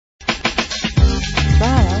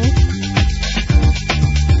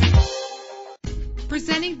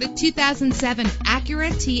the 2007 Acura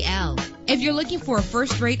TL. If you're looking for a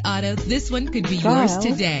first-rate auto, this one could be yours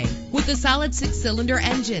today. With a solid 6-cylinder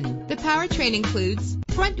engine, the powertrain includes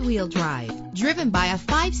front-wheel drive, driven by a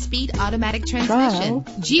 5-speed automatic transmission.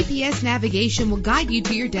 GPS navigation will guide you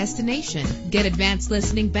to your destination. Get advanced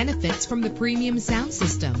listening benefits from the premium sound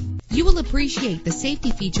system. You will appreciate the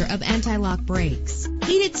safety feature of anti-lock brakes.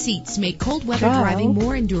 Heated seats make cold weather driving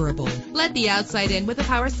more endurable. Let the outside in with a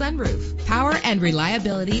power sunroof. Power and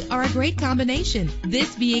reliability are a great combination.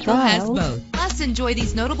 This vehicle has both. Plus, enjoy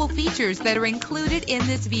these notable features that are included in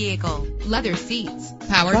this vehicle: leather seats,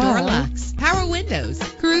 power door locks, power windows,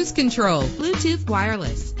 cruise control, Bluetooth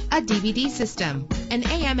wireless, a DVD system, an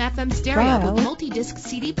AM/FM stereo with multi-disc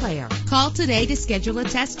CD player. Call today to schedule a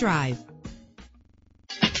test drive.